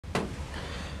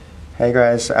Hey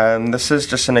guys, this is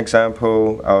just an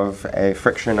example of a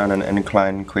friction on an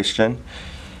incline question.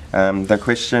 The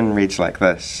question reads like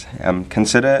this.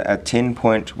 Consider a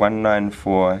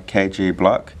 10.194 kg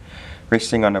block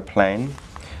resting on a plane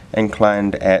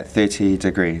inclined at 30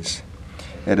 degrees.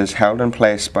 It is held in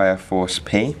place by a force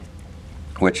P,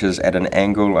 which is at an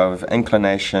angle of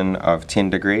inclination of 10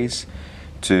 degrees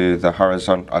to the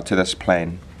horizontal to this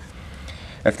plane.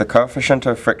 If the coefficient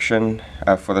of friction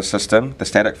for the system, the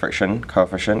static friction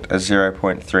coefficient, is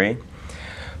 0.3,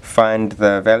 find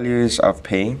the values of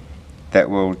P that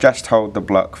will just hold the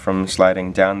block from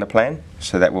sliding down the plane.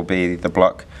 So that will be the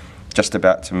block just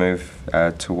about to move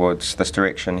towards this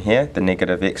direction here, the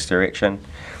negative x direction,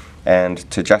 and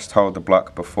to just hold the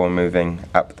block before moving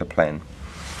up the plane.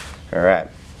 Alright,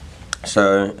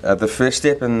 so the first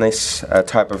step in this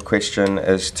type of question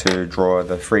is to draw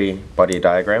the free body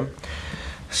diagram.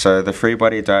 So the free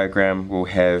body diagram will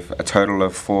have a total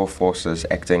of 4 forces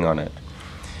acting on it.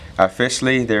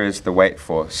 Firstly, there is the weight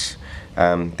force.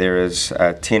 There is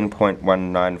a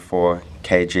 10.194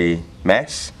 kg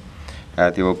mass.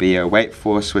 There will be a weight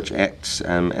force which acts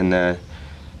in the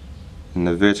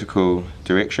vertical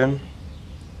direction.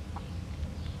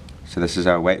 So this is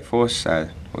our weight force.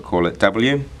 We'll call it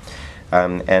W.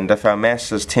 And if our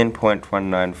mass is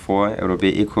 10.194, it will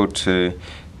be equal to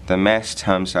the mass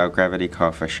times our gravity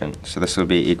coefficient. So this will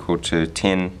be equal to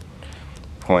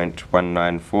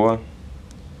 10.194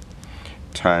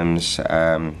 times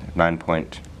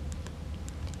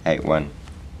 9.81.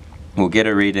 We'll get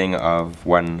a reading of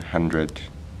 100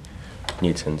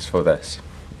 newtons for this.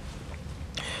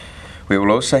 We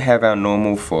will also have our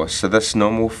normal force. So this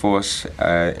normal force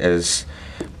is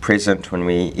present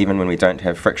even when we don't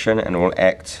have friction, and will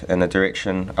act in a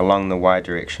direction along the y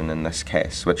direction in this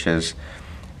case, which is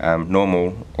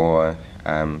normal or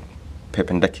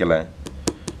perpendicular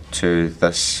to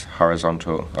this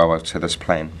horizontal, or to this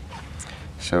plane.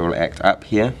 So we'll act up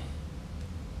here,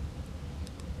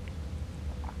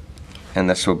 and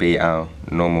this will be our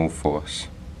normal force.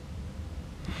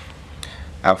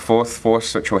 Our fourth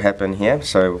force, which will happen here,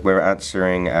 so we're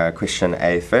answering question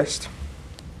A first.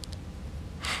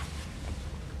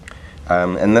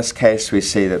 In this case, we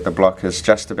see that the block is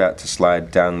just about to slide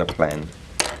down the plane.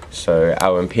 So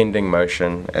our impending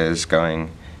motion is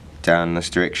going down this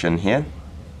direction here.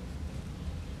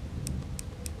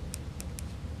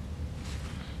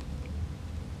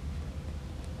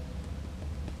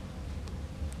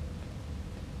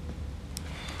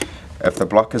 If the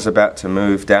block is about to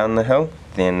move down the hill,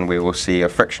 then we will see a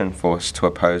friction force to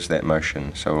oppose that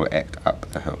motion, so we'll act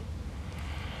up the hill.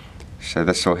 So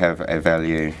this will have a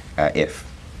value F.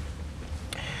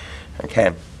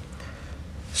 Okay.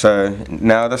 So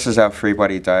now this is our free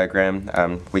body diagram.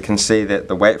 We can see that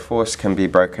the weight force can be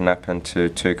broken up into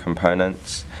 2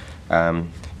 components.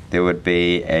 There would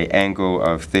be an angle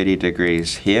of 30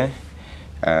 degrees here.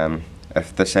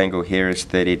 If this angle here is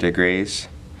 30 degrees,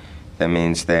 that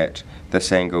means that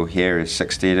this angle here is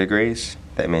 60 degrees.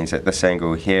 That means that this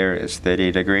angle here is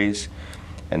 30 degrees.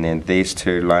 And then these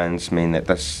 2 lines mean that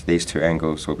these 2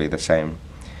 angles will be the same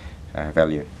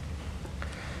value.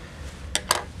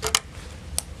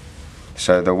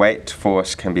 So the weight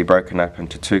force can be broken up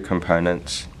into 2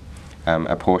 components.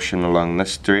 A portion along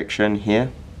this direction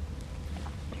here,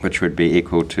 which would be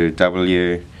equal to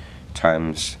W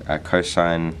times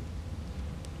cosine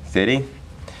 30,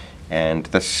 and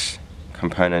this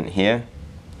component here,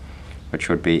 which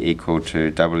would be equal to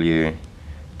W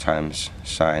times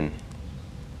sine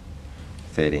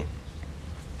 30.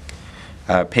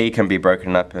 P can be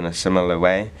broken up in a similar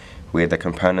way, where the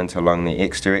component along the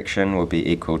x direction will be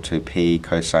equal to P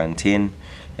cosine 10,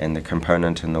 and the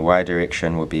component in the y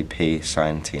direction will be P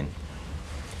sine 10.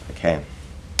 Okay.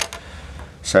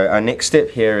 So our next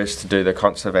step here is to do the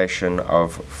conservation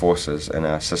of forces in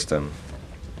our system.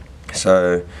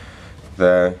 So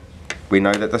we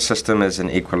know that the system is in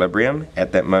equilibrium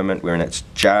at that moment when it's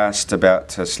just about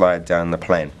to slide down the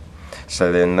plane.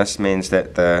 So then this means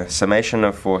that the summation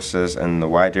of forces in the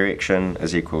y direction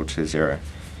is equal to 0.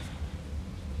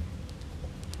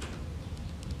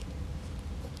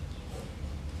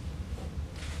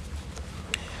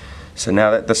 So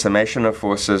now that the summation of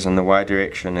forces in the y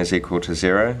direction is equal to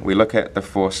 0, we look at the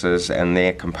forces and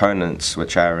their components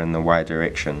which are in the y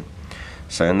direction.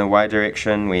 So in the y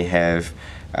direction we have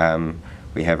a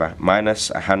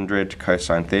minus 100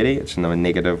 cosine 30, it's in the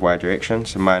negative y direction,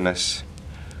 so minus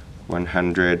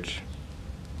 100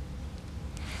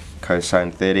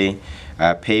 cosine 30.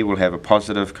 P will have a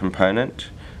positive component,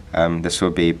 this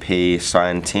will be P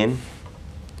sine 10.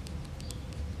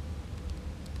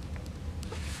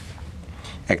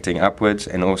 acting upwards,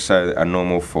 and also a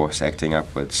normal force acting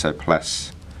upwards, so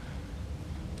plus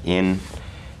N.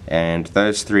 And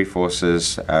those three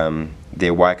forces,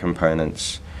 their y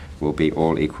components will be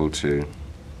all equal to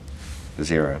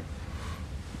 0.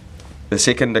 The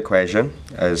second equation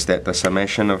is that the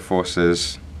summation of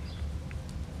forces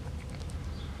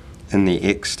in the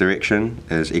x direction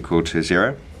is equal to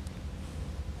 0.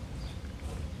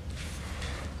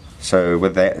 So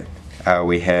with that,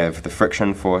 we have the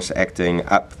friction force acting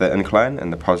up the incline in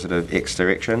the positive x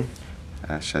direction,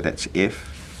 so that's F.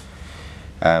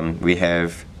 We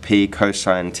have P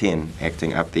cosine 10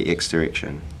 acting up the x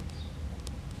direction.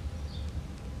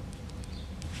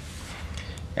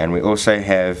 And we also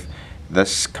have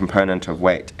this component of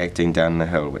weight acting down the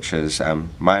hill, which is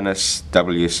minus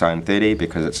W sine 30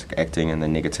 because it's acting in the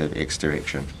negative x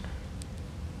direction.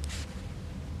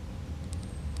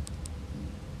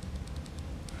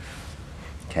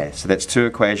 Okay, so that's two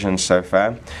equations so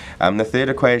far. The third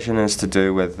equation is to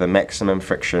do with the maximum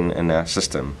friction in our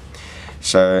system.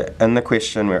 So in the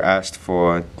question we're asked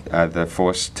for the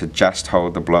force to just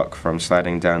hold the block from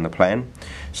sliding down the plane.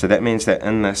 So that means that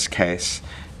in this case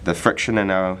the friction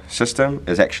in our system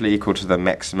is actually equal to the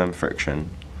maximum friction.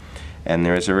 And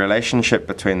there is a relationship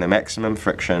between the maximum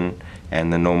friction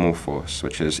and the normal force,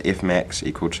 which is F max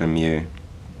equal to mu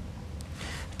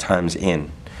times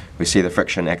N. We see the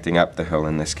friction acting up the hill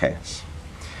in this case.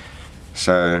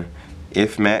 So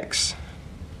F max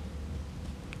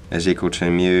is equal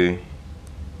to mu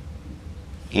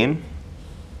N.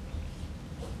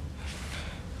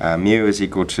 Mu is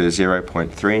equal to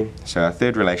 0.3. So our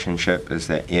third relationship is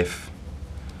that F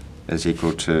is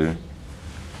equal to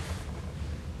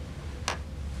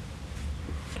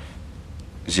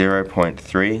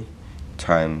 0.3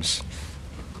 times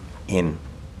N.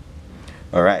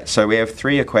 Alright, so we have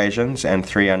three equations and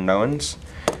three unknowns.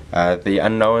 The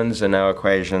unknowns in our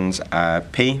equations are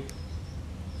P,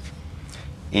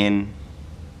 N,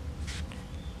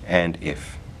 and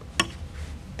F.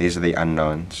 These are the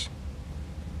unknowns.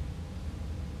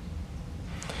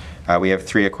 We have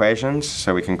three equations,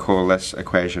 so we can call this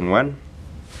equation 1.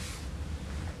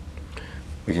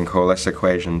 We can call this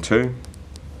equation 2.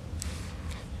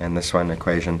 And this one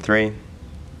equation 3.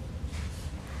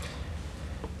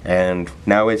 And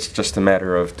now it's just a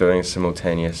matter of doing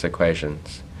simultaneous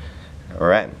equations.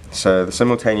 Alright, so the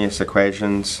simultaneous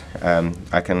equations,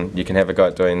 you can have a go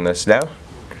at doing this now.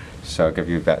 So I'll give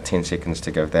you about 10 seconds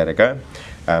to give that a go.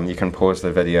 You can pause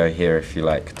the video here if you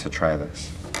like to try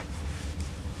this.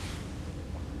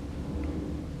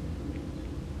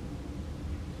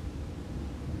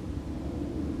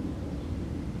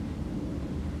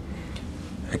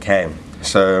 Okay,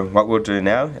 so what we'll do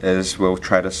now is we'll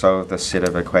try to solve this set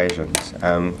of equations.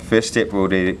 First step will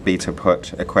be to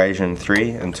put equation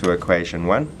 3 into equation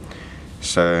 1.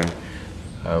 So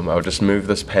I'll just move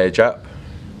this page up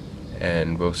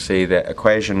and we'll see that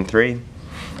equation 3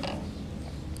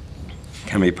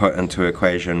 can be put into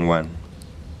equation 1.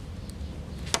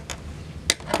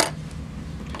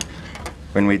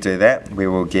 When we do that, we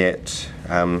will get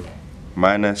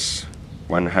minus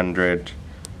 100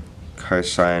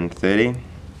 cosine 30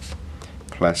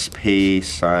 plus P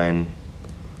sine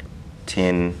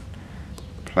 10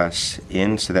 plus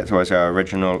N, so that was our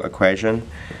original equation.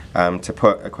 To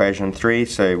put equation 3,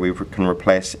 so we can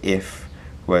replace F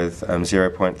with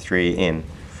 0.3 N.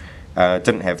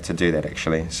 Didn't have to do that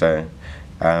actually, so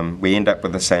we end up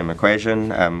with the same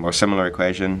equation, or similar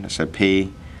equation, so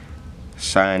P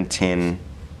sine 10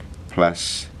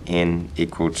 plus N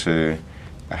equal to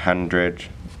 100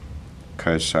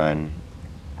 cosine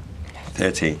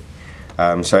 30.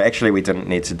 So actually we didn't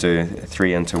need to do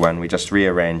 3 into 1, we just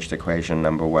rearranged equation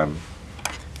number 1.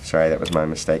 Sorry, that was my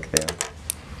mistake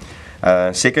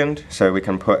there. Second, so we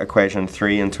can put equation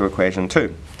 3 into equation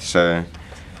 2. So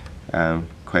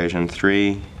equation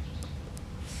 3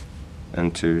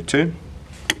 into 2.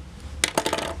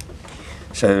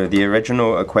 So the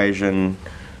original equation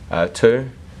 2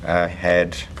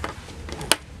 had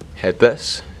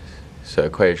this. So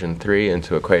equation 3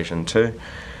 into equation 2.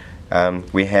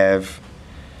 We have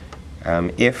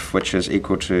F, which is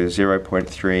equal to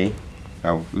 0.3.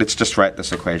 Let's just write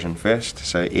this equation first.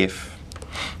 So F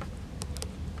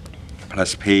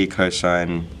plus P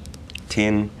cosine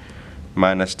 10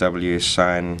 minus W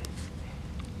sine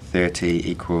 30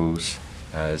 equals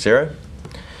 0.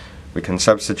 We can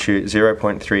substitute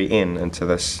 0.3 N into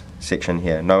this section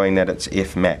here, knowing that it's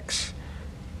F max.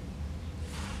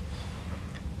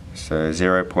 So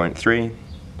 0.3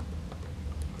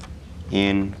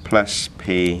 N plus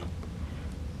P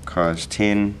cos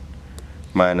 10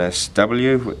 minus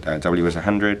W, W is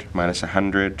 100, minus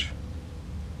 100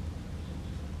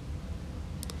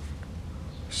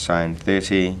 sine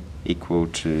 30 equal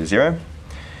to 0.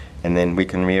 And then we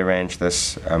can rearrange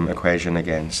this equation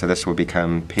again. So this will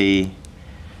become P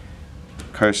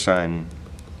cosine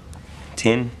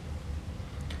 10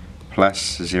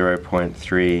 plus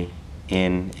 0.3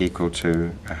 n equal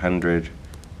to 100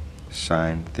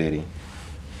 sine 30.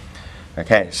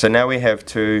 Okay, so now we have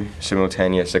two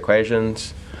simultaneous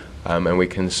equations, and we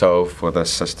can solve for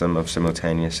this system of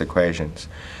simultaneous equations.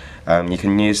 You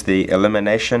can use the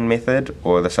elimination method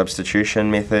or the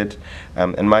substitution method.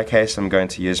 In my case, I'm going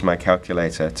to use my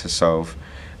calculator to solve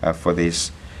for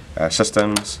these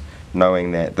systems,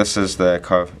 knowing that this is the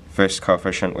first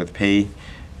coefficient with p,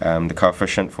 the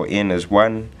coefficient for n is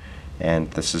 1, and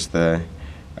this is the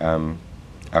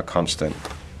our constant.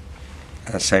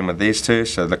 Same with these two,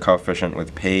 so the coefficient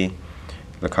with p,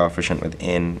 the coefficient with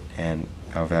n, and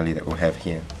our value that we'll have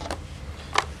here.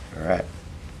 Alright,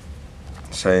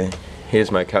 so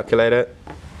here's my calculator.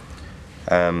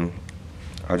 I'll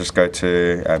just go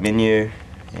to menu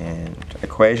and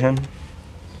equation.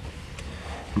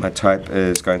 My type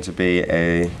is going to be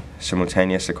a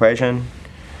simultaneous equation,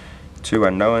 two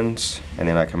unknowns, and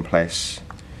then I can place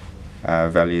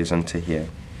values into here.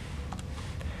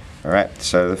 Alright,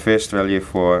 so the first value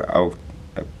I'll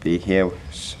be here,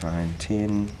 sine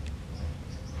 10,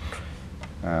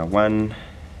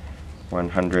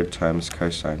 100 times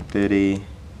cosine 30,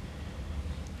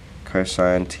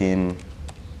 cosine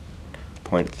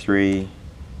 10.3,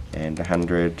 and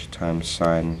 100 times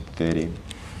sine 30.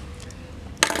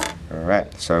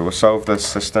 Alright, so we'll solve this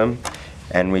system,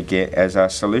 and we get as our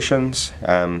solutions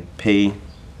P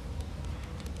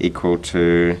equal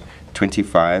to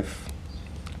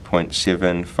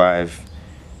 25.75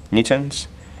 newtons,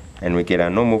 and we get our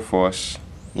normal force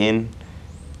N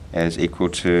as equal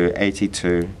to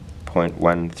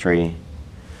 82.13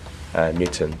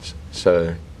 newtons.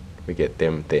 So we get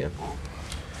them there.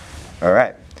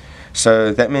 Alright,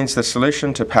 so that means the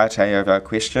solution to part A of our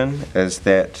question is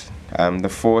that the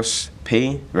force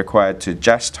P required to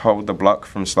just hold the block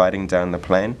from sliding down the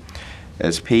plane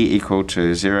is P equal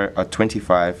to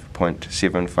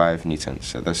 25.75 newtons.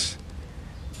 So this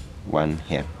one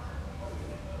here.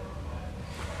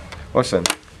 Awesome.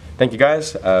 Thank you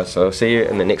guys. So I'll see you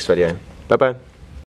in the next video. Bye bye.